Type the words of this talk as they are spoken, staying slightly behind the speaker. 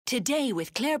Today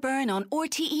with Claire Byrne on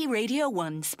RTE Radio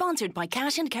 1, sponsored by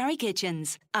Cash and Carry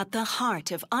Kitchens. At the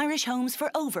heart of Irish homes for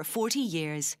over 40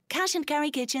 years.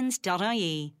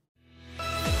 cashandcarrykitchens.ie.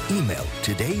 Email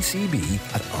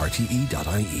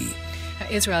todaycb@rte.ie.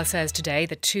 Israel says today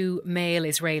that 2 male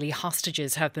Israeli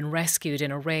hostages have been rescued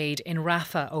in a raid in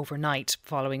Rafah overnight,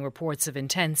 following reports of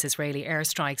intense Israeli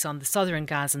airstrikes on the southern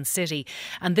Gazan city.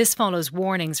 And this follows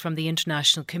warnings from the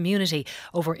international community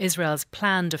over Israel's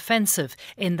planned offensive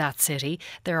in that city.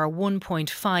 There are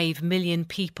 1.5 million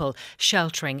people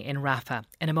sheltering in Rafah.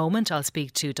 In a moment, I'll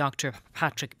speak to Dr.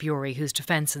 Patrick Bury, who's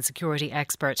defence and security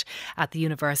expert at the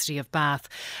University of Bath.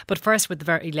 But first, with the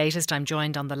very latest, I'm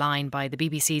joined on the line by the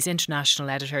BBC's international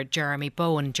editor Jeremy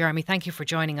Bowan. Jeremy, thank you for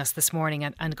joining us this morning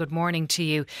and good morning to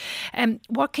you.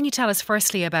 What can you tell us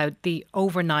firstly about the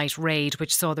overnight raid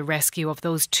which saw the rescue of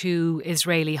those 2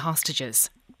 Israeli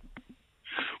hostages?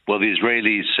 Well, the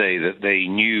Israelis say that they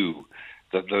knew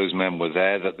that those men were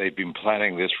there, that they'd been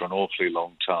planning this for an awfully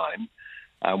long time.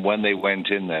 And when they went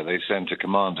in there, they sent a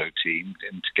commando team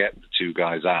in to get the 2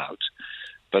 guys out.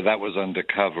 But that was under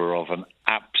cover of an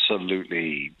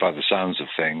absolutely, by the sounds of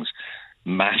things,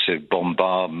 massive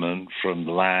bombardment from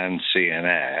land, sea and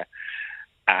air.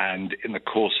 And in the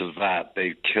course of that,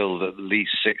 they killed at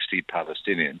least 60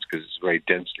 Palestinians because it's a very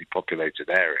densely populated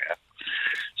area.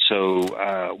 So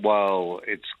while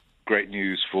it's great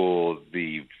news for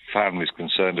the families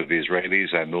concerned of the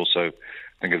Israelis and also I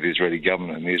think of the Israeli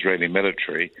government and the Israeli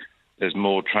military, there's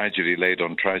more tragedy laid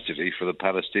on tragedy for the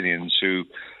Palestinians who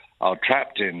are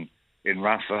trapped in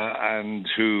Rafah and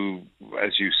who,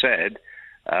 as you said,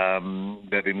 there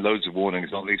have been loads of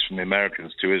warnings, not least from the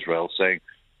Americans to Israel, saying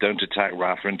don't attack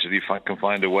Rafah until you can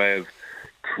find a way of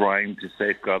trying to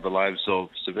safeguard the lives of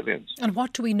civilians. And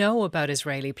what do we know about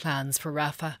Israeli plans for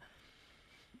Rafah?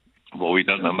 Well, we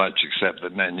don't know much except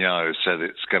that Netanyahu said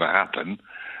it's going to happen,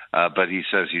 but he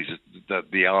says that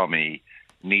the army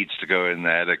needs to go in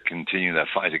there to continue their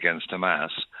fight against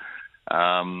Hamas.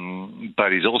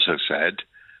 But he's also said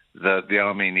that the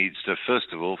army needs to,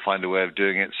 first of all, find a way of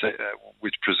doing it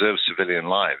which preserves civilian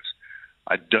lives.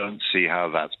 I don't see how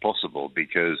that's possible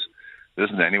because there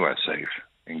isn't anywhere safe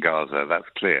in Gaza, that's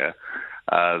clear.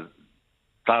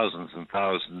 Thousands and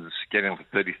thousands, getting up to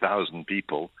 30,000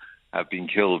 people have been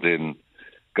killed in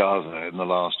Gaza in the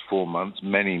last 4 months,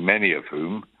 many of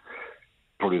whom,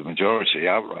 probably the majority,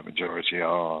 outright majority,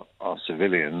 are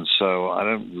civilians. So I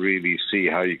don't really see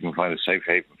how you can find a safe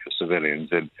haven for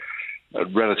civilians in a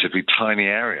relatively tiny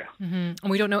area. Mm-hmm. And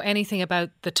we don't know anything about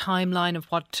the timeline of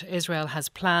what Israel has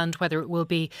planned, whether it will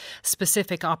be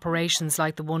specific operations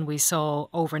like the one we saw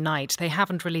overnight. They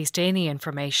haven't released any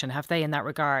information, have they, in that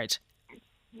regard?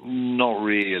 Not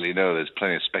really, no. There's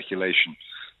plenty of speculation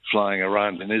flying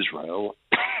around in Israel.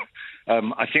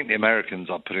 I think the Americans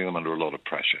are putting them under a lot of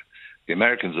pressure. The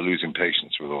Americans are losing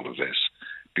patience with all of this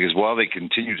because while they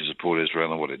continue to support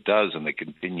Israel and what it does and they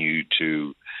continue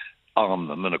to arm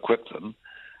them and equip them,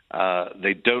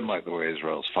 they don't like the way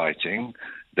Israel's fighting.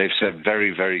 They've said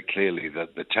very, very clearly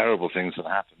that the terrible things that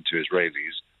happened to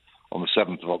Israelis on the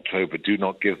 7th of October do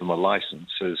not give them a license,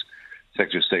 as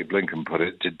Secretary of State Blinken put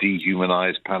it, to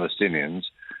dehumanize Palestinians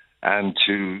and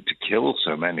to kill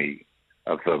so many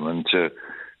of them and to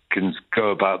go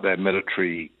about their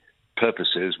military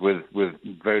purposes with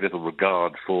very little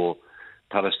regard for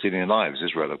Palestinian lives.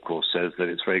 Israel, of course, says that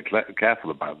it's very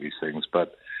careful about these things,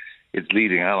 but its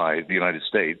leading ally, the United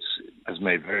States, has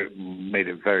made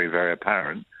it very, very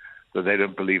apparent that they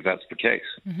don't believe that's the case.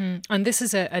 Mm-hmm. And this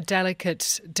is a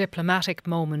delicate diplomatic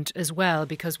moment as well,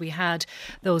 because we had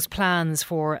those plans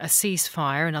for a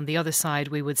ceasefire, and on the other side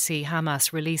we would see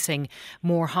Hamas releasing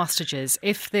more hostages.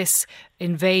 If this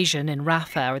invasion in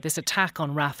Rafah or this attack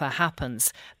on Rafah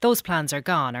happens, those plans are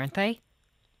gone, aren't they?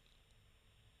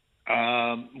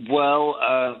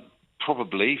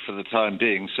 Probably for the time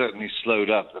being, certainly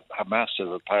slowed up. Hamas have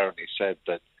apparently said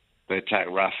that they attack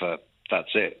Rafah,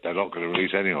 that's it. They're not going to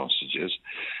release any hostages.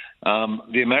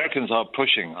 The Americans are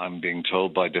pushing, I'm being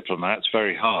told by diplomats,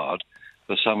 very hard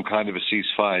for some kind of a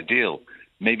ceasefire deal.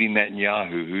 Maybe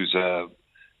Netanyahu, who's a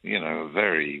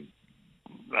very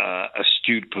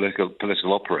astute political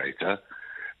operator,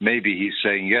 maybe he's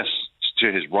saying yes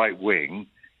to his right wing,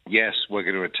 yes, we're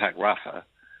going to attack Rafah,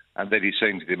 and then he's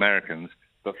saying to the Americans,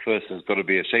 but first there's got to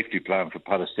be a safety plan for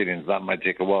Palestinians. That might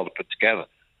take a while to put together.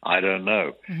 I don't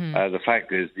know. Mm-hmm. The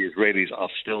fact is the Israelis are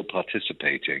still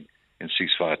participating in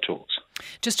ceasefire talks.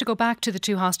 Just to go back to the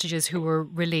 2 hostages who were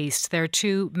released, there are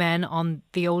 2 men on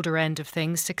the older end of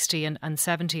things, 60 and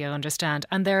 70, I understand,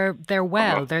 and they're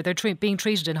well. They're being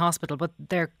treated in hospital, but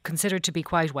they're considered to be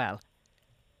quite well.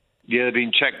 Yeah, they've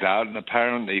been checked out, and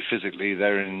apparently physically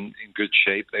they're in good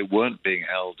shape. They weren't being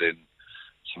held in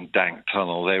some dank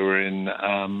tunnel. They were in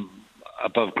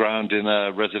above ground in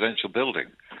a residential building.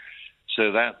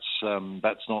 So that's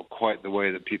not quite the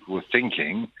way that people were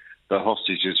thinking the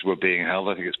hostages were being held.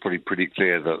 I think it's pretty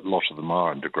clear that a lot of them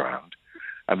are underground.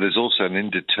 And there's also an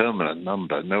indeterminate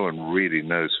number, no one really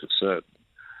knows for certain,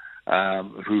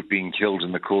 who've been killed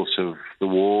in the course of the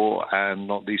war, and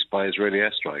not least by Israeli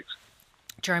airstrikes.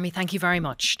 Jeremy, thank you very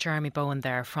much. Jeremy Bowan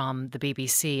there from the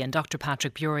BBC, and Dr.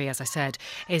 Patrick Bury, as I said,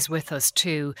 is with us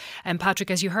too. And Patrick,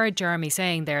 as you heard Jeremy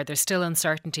saying there's still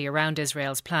uncertainty around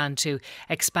Israel's plan to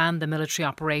expand the military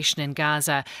operation in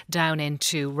Gaza down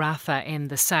into Rafah in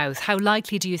the south. How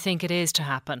likely do you think it is to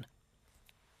happen?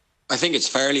 I think it's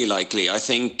fairly likely. I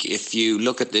think if you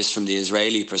look at this from the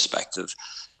Israeli perspective,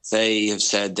 they have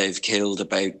said they've killed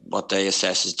about what they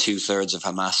assess as 2/3 of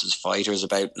Hamas's fighters,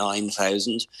 about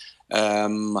 9,000.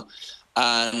 And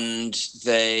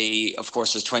they, of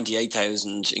course, there's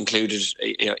 28,000 included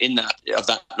in that. Of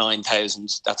that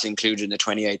 9,000, that's included in the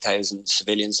 28,000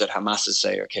 civilians that Hamas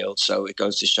say are killed. So it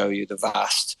goes to show you the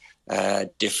vast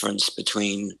difference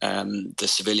between the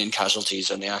civilian casualties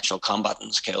and the actual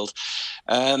combatants killed.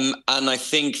 And I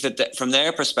think that from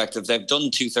their perspective, they've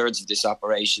done 2/3 of this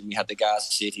operation. We had the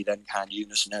Gaza City, then Khan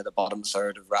Yunis, and now the bottom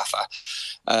third of Rafah.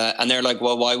 And they're like,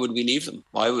 well, why would we leave them?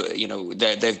 Why,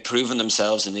 they've proven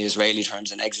themselves in the Israeli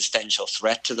terms an existential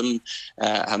threat to them.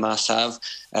 Hamas have.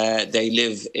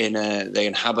 They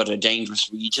inhabit a dangerous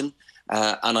region.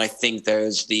 And I think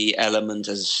there's the element,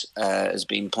 as has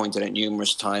been pointed out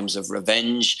numerous times, of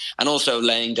revenge, and also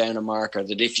laying down a marker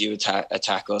that if you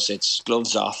attack us, it's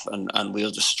gloves off and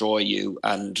we'll destroy you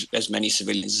and as many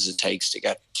civilians as it takes to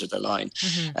get to the line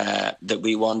that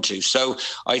we want to. So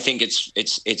I think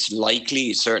it's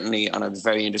likely, certainly, and I'm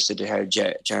very interested to how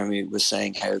Jeremy was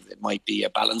saying how it might be a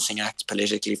balancing act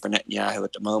politically for Netanyahu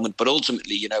at the moment. But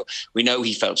ultimately, we know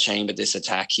he felt shame at this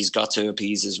attack. He's got to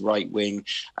appease his right wing,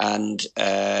 and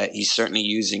he's certainly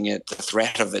using it, the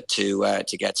threat of it, to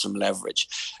get some leverage.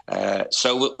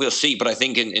 So we'll see. But I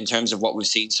think in terms of what we've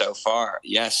seen so far,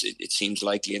 yes, it seems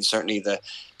likely. And certainly the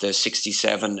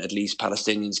 67, at least,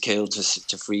 Palestinians killed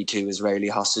to free 2 Israeli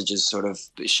hostages sort of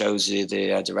shows you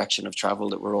the direction of travel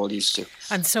that we're all used to.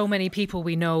 And so many people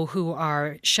we know who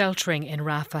are sheltering in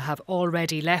Rafah have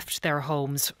already left their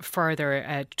homes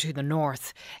further to the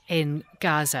north in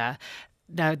Gaza.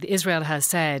 Now, Israel has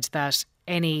said that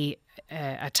any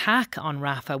attack on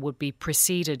Rafah would be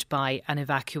preceded by an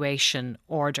evacuation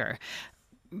order.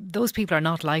 Those people are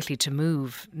not likely to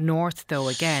move north, though,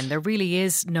 again. There really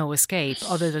is no escape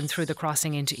other than through the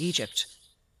crossing into Egypt.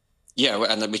 Yeah,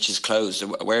 and which is closed.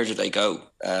 Where do they go?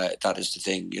 That is the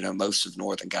thing. Most of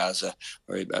northern Gaza,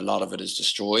 or a lot of it, is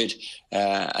destroyed,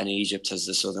 and Egypt has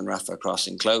the southern Rafah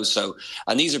crossing closed. So,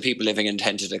 and these are people living in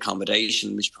tented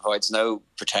accommodation, which provides no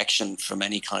protection from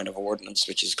any kind of ordnance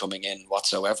which is coming in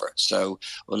whatsoever. So,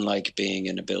 unlike being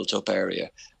in a built-up area,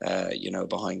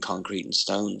 behind concrete and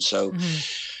stone. So.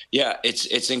 Yeah,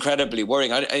 it's incredibly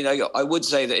worrying. I would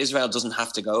say that Israel doesn't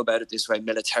have to go about it this way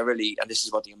militarily, and this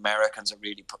is what the Americans are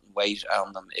really putting weight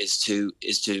on them, is to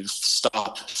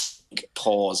stop,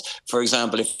 pause. For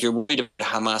example, if you're worried about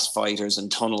Hamas fighters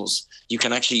and tunnels, you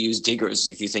can actually use diggers,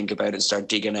 if you think about it, and start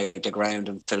digging out the ground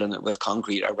and filling it with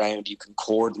concrete around. You can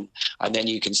cordon, and then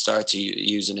you can start to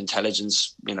use an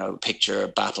intelligence, picture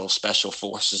battle special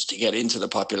forces to get into the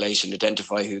population,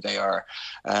 identify who they are,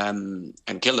 and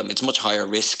kill them. It's much higher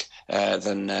risk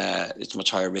than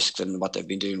what they've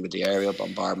been doing with the aerial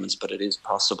bombardments, but it is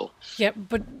possible. Yeah,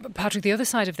 but Patrick, the other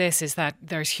side of this is that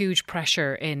there's huge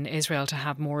pressure in Israel to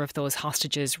have more of those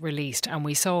hostages released, and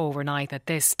we saw overnight that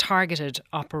this targeted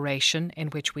operation, in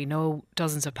which we know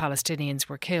dozens of Palestinians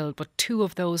were killed, but 2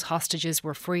 of those hostages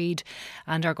were freed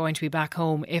and are going to be back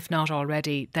home, if not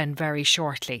already, then very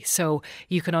shortly. So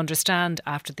you can understand,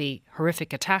 after the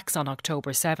horrific attacks on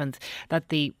October 7th, that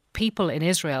the people in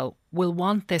Israel will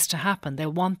want this to happen.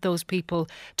 They'll want those people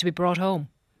to be brought home.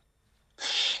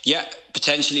 Yeah,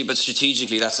 potentially, but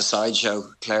strategically, that's a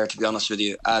sideshow, Claire, to be honest with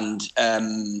you. And,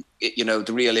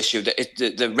 the real issue,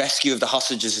 the rescue of the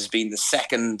hostages has been the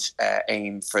second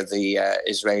aim for the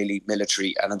Israeli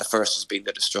military, and then the first has been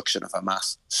the destruction of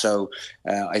Hamas. So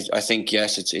I think,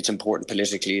 yes, it's important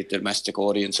politically, the domestic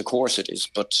audience, of course it is,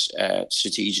 but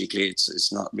strategically,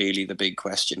 it's not really the big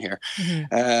question here.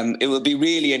 It will be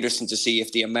really interesting to see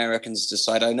if the Americans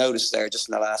decide. I noticed there just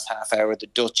in the last half hour,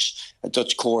 a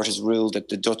Dutch court has ruled that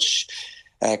the Dutch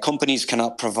companies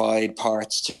cannot provide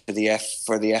parts to the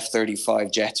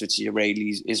F-35 jets, which the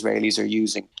Israelis are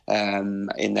using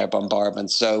in their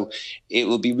bombardment. So it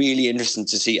will be really interesting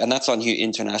to see, and that's on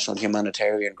international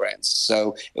humanitarian grounds.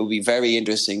 So it will be very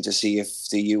interesting to see if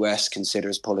the US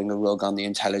considers pulling a rug on the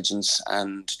intelligence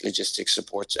and logistics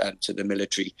support to the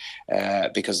military,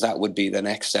 because that would be the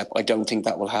next step. I don't think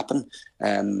that will happen.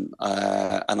 And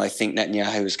I think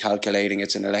Netanyahu is calculating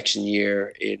it's an election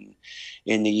year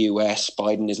in the US.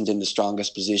 Biden isn't in the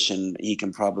strongest position. He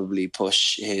can probably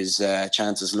push his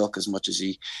chances luck as much as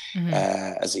he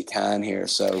can here.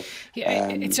 So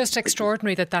it's just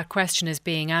extraordinary that question is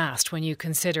being asked when you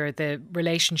consider the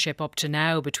relationship up to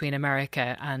now between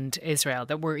America and Israel,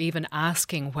 that we're even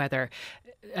asking whether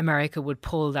America would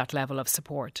pull that level of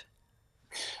support.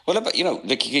 Well, but you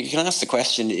can ask the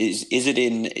question: Is it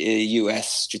in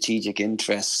US strategic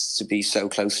interests to be so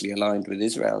closely aligned with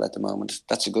Israel at the moment?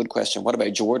 That's a good question. What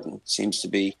about Jordan? Seems to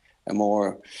be a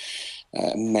more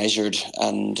measured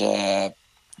and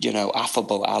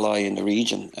affable ally in the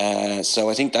region. So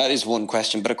I think that is one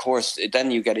question. But of course,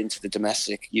 then you get into the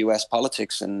domestic US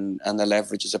politics and the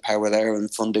leverages of power there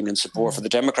and funding and support for the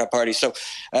Democrat Party. So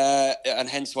and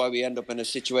hence why we end up in a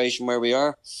situation where we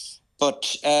are.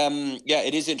 But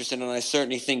it is interesting, and I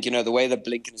certainly think the way that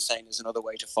Blinken is saying there's another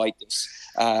way to fight this,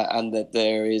 and that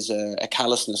there is a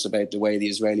callousness about the way the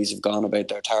Israelis have gone about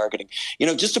their targeting.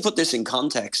 Just to put this in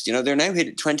context, they're now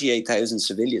hitting 28,000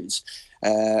 civilians,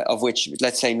 of which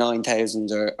let's say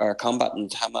 9,000 are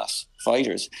combatant Hamas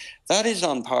fighters. That is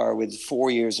on par with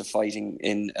 4 years of fighting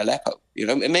in Aleppo.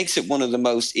 It makes it one of the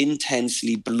most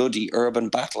intensely bloody urban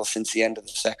battles since the end of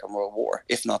the Second World War,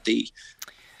 if not the.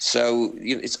 So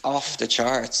it's off the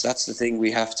charts. That's the thing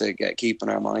we have to keep in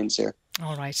our minds here.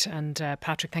 All right. And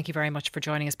Patrick, thank you very much for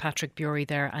joining us. Patrick Bury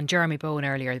there, and Jeremy Bowan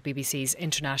earlier, the BBC's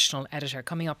international editor.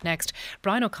 Coming up next,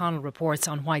 Brian O'Connell reports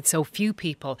on why so few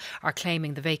people are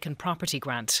claiming the vacant property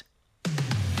grant.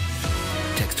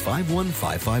 Text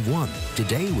 51551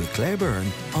 today with Claire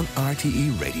Byrne on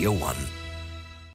RTE Radio 1.